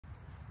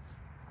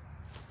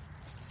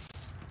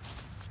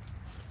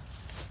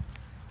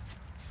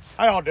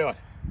How y'all doing?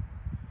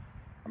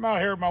 I'm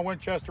out here with my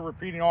Winchester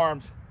repeating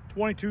arms,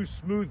 22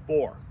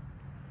 smoothbore.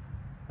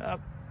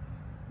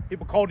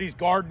 People called these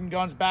garden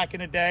guns back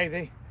in the day.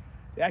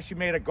 They actually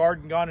made a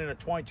garden gun in a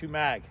 22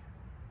 mag.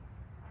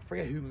 I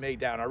forget who made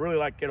that one. I really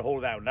like to get a hold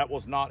of that one. That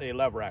was not a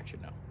lever action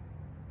now.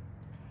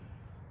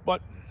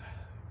 But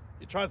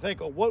you try to think,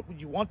 what would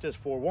you want this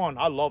for? One,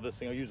 I love this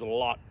thing. I use it a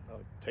lot. I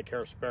take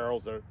care of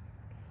sparrows that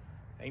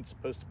ain't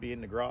supposed to be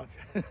in the garage.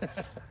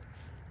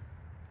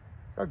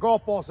 Got a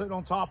golf ball sitting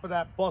on top of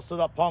that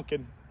busted up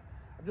pumpkin.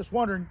 I'm just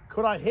wondering,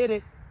 could I hit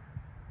it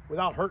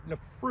without hurting the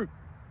fruit?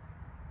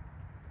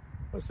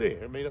 Let's see.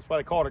 I mean, that's why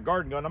they call it a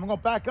garden gun. I'm going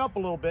to back up a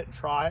little bit and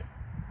try it,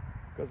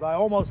 because I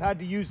almost had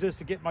to use this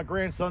to get my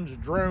grandson's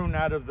drone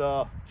out of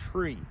the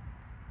tree.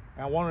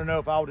 And I want to know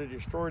if I would have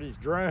destroyed his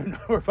drone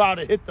or if I would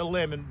have hit the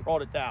limb and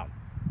brought it down.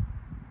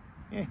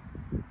 Yeah.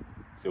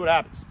 See what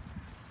happens.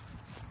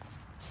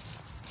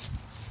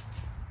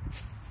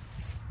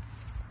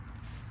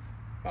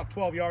 About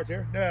 12 yards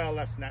here. No,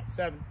 less than that.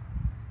 7.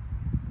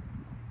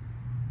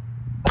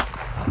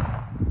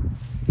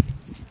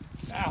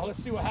 Now,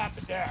 let's see what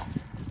happened there.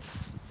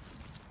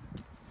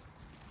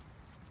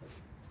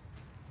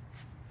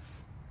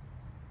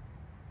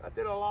 That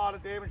did a lot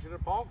of damage to the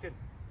pumpkin.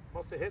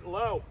 Must have hit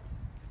low.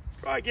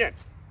 Try again.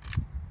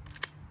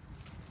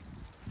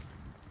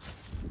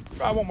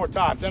 Try one more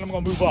time, then I'm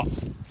going to move up.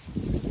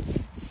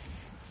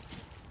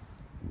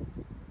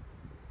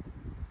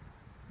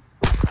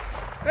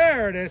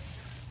 There it is.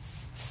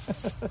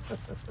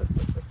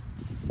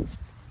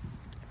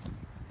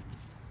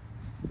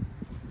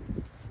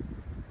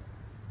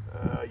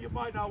 You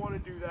might not want to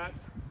do that.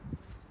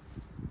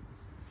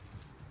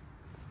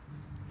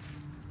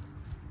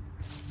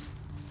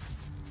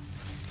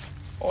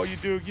 Oh, you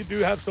do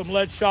have some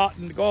lead shot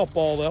in the golf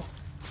ball, though.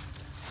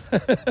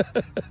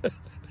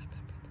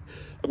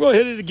 I'm going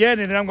to hit it again,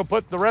 and then I'm going to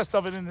put the rest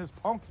of it in this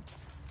pumpkin.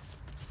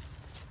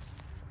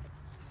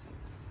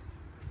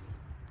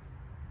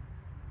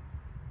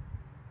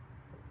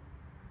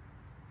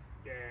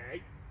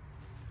 Okay.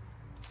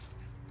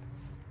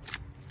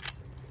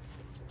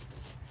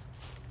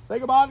 Say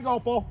goodbye to the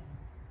golf ball.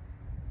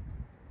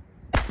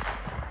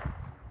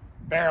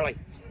 Barely.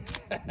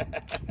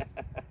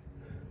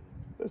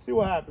 Let's see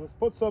what happens. Let's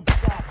put some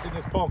shots in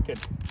this pumpkin.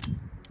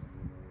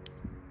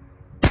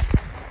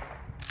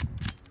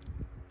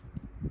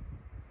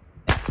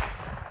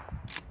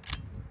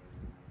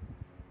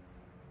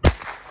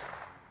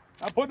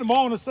 I'm putting them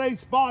all in the same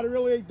spot. It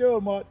really ain't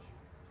doing much.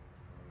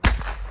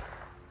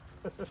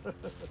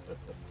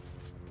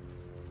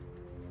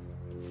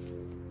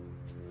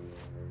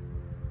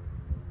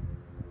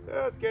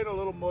 It's getting a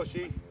little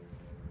mushy,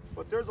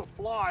 but there's a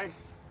fly.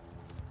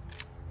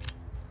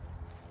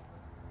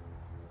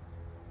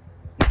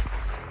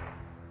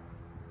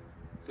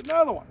 It's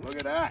another one. Look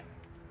at that.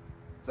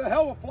 It's a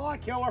hell of a fly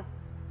killer.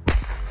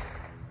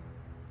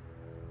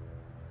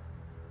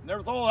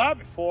 Never thought of that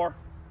before.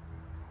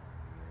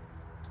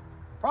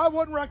 Probably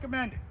wouldn't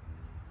recommend it.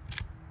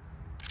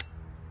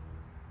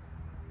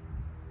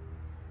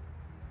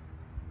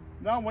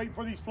 Now I'm waiting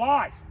for these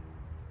flies.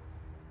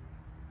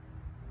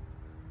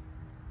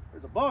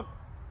 There's a bug.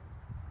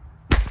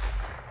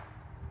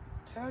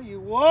 Tell you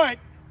what,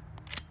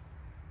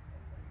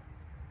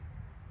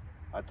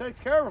 that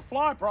takes care of a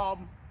fly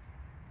problem.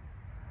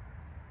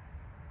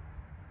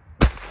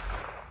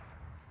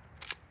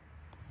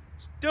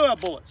 Still have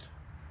bullets.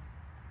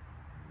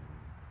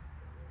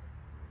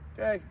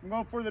 Okay, I'm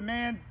going for the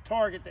man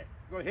target there.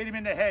 I'm going to hit him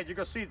in the head. You're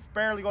going to see it's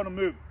barely going to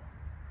move.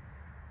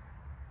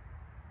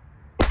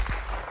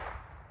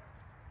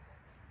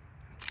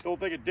 Don't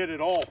think it did at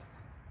all.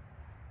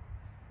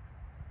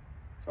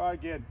 Try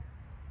again.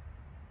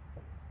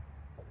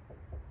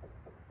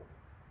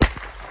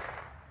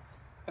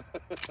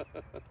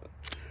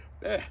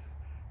 Yeah,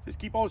 just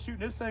keep on shooting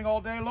this thing all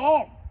day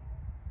long.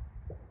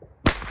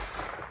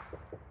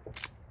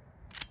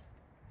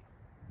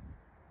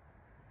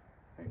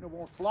 Ain't no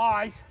more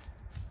flies.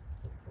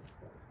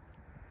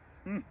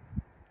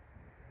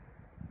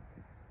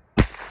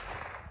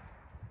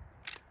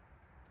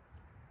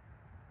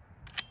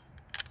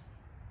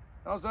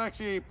 That was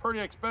actually a pretty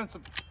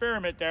expensive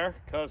experiment there,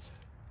 because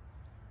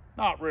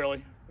not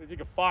really. If you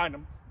can find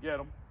them, get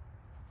them.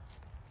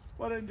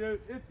 But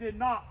it did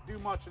not do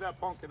much of that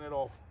pumpkin at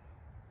all.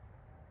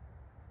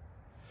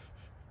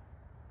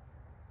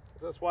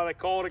 That's why they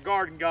call it a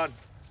garden gun.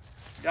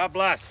 God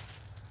bless.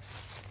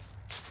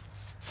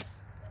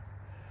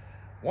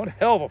 One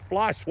hell of a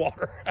fly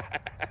swatter.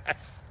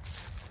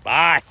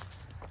 Bye.